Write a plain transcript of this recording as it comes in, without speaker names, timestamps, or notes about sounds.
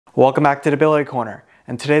Welcome back to the Billiard Corner.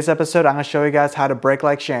 In today's episode, I'm going to show you guys how to break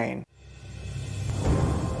like Shane.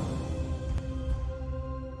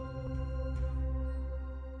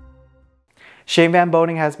 Shane Van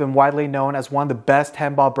Boening has been widely known as one of the best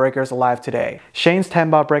 10-ball breakers alive today. Shane's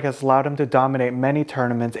 10-ball break has allowed him to dominate many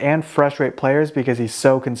tournaments and frustrate players because he's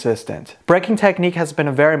so consistent. Breaking technique has been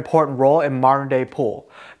a very important role in modern day pool.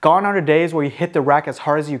 Gone are the days where you hit the rack as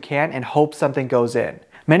hard as you can and hope something goes in.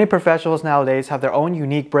 Many professionals nowadays have their own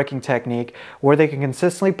unique breaking technique where they can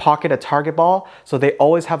consistently pocket a target ball so they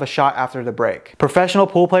always have a shot after the break. Professional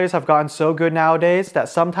pool players have gotten so good nowadays that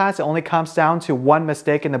sometimes it only comes down to one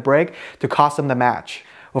mistake in the break to cost them the match.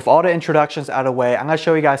 With all the introductions out of the way, I'm going to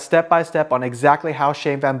show you guys step by step on exactly how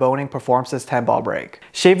Shane Van Boening performs his 10-ball break.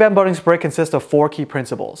 Shane Van Boening's break consists of 4 key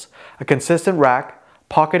principles: a consistent rack,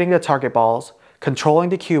 pocketing the target balls, controlling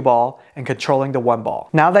the cue ball, and controlling the 1 ball.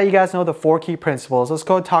 Now that you guys know the 4 key principles, let's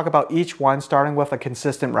go and talk about each one, starting with a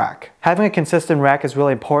consistent rack. Having a consistent rack is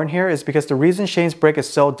really important here is because the reason Shane's break is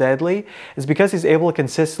so deadly is because he's able to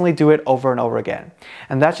consistently do it over and over again.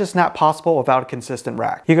 And that's just not possible without a consistent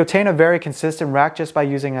rack. You can obtain a very consistent rack just by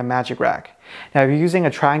using a magic rack. Now if you're using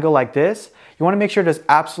a triangle like this, you want to make sure there's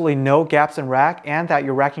absolutely no gaps in rack and that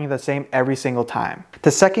you're racking the same every single time.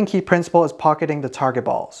 The second key principle is pocketing the target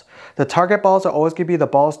balls. The target balls are always going to be the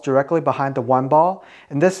balls directly behind the 1 ball.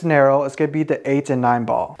 In this scenario, it's going to be the 8 and 9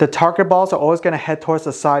 ball. The target balls are always going to head towards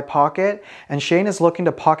the side pocket, and Shane is looking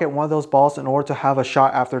to pocket one of those balls in order to have a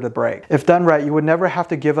shot after the break. If done right, you would never have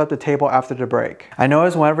to give up the table after the break. I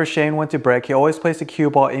noticed whenever Shane went to break, he always placed the cue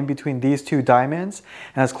ball in between these 2 diamonds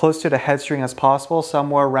and as close to the head string as possible,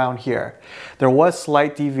 somewhere around here. There was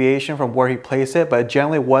slight deviation from where he placed it, but it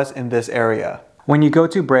generally was in this area. When you go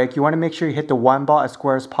to break, you want to make sure you hit the 1 ball as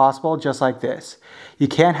square as possible, just like this. You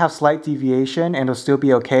can have slight deviation and it'll still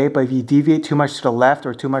be okay, but if you deviate too much to the left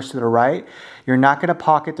or too much to the right, you're not going to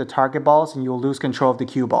pocket the target balls and you'll lose control of the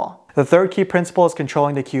cue ball. The third key principle is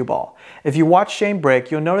controlling the cue ball. If you watch Shane break,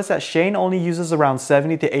 you'll notice that Shane only uses around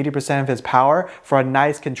 70 to 80% of his power for a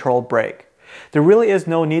nice controlled break. There really is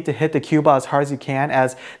no need to hit the cue ball as hard as you can,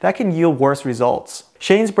 as that can yield worse results.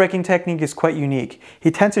 Shane's breaking technique is quite unique.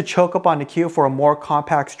 He tends to choke up on the cue for a more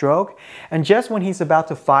compact stroke, and just when he's about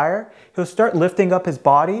to fire, he'll start lifting up his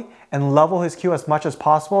body and level his cue as much as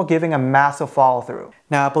possible, giving a massive follow through.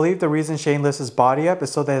 Now I believe the reason Shane lifts his body up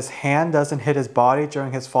is so that his hand doesn't hit his body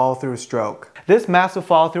during his follow through stroke. This massive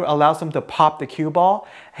follow through allows him to pop the cue ball,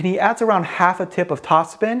 and he adds around half a tip of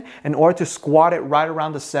topspin in order to squat it right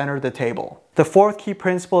around the center of the table. The fourth key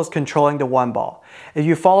principle is controlling the 1 ball. If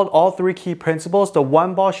you followed all 3 key principles, the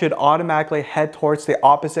 1 ball should automatically head towards the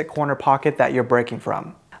opposite corner pocket that you're breaking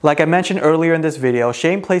from. Like I mentioned earlier in this video,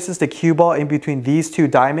 Shane places the cue ball in between these 2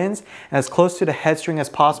 diamonds and as close to the head string as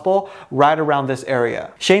possible, right around this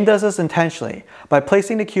area. Shane does this intentionally. By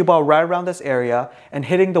placing the cue ball right around this area and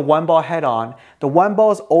hitting the 1 ball head on, the 1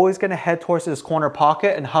 ball is always going to head towards this corner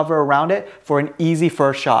pocket and hover around it for an easy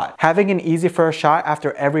first shot. Having an easy first shot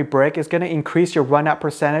after every break is going to increase your run out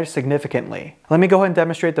percentage significantly. Let me go ahead and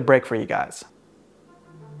demonstrate the break for you guys.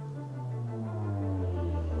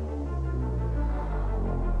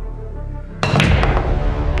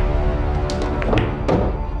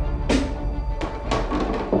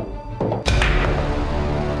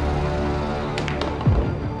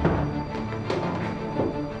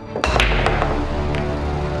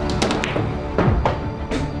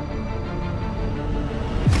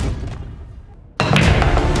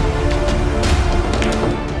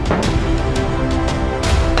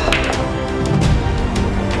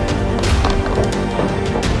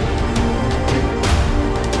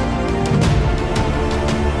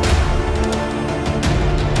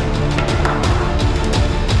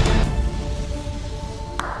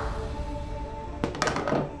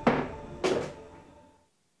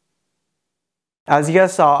 As you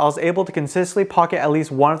guys saw, I was able to consistently pocket at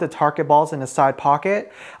least one of the target balls in the side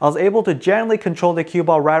pocket. I was able to generally control the cue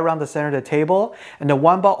ball right around the center of the table, and the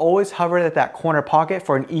 1 ball always hovered at that corner pocket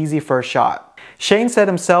for an easy first shot. Shane said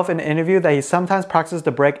himself in an interview that he sometimes practices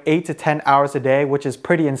the break 8 to 10 hours a day, which is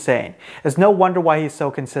pretty insane. It's no wonder why he's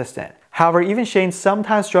so consistent. However, even Shane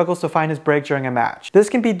sometimes struggles to find his break during a match. This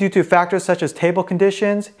can be due to factors such as table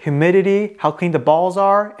conditions, humidity, how clean the balls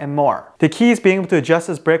are, and more. The key is being able to adjust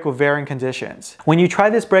this break with varying conditions. When you try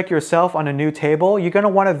this break yourself on a new table, you're going to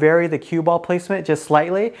want to vary the cue ball placement just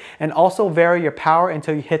slightly and also vary your power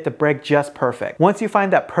until you hit the break just perfect. Once you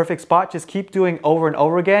find that perfect spot, just keep doing over and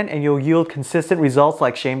over again and you'll yield consistent results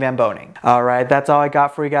like Shane Van Boening. Alright, that's all I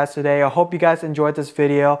got for you guys today. I hope you guys enjoyed this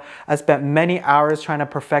video. I spent many hours trying to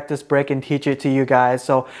perfect this break break and teach it to you guys.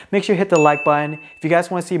 So make sure you hit the like button. If you guys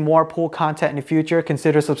want to see more pool content in the future,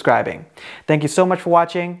 consider subscribing. Thank you so much for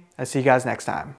watching. I'll see you guys next time.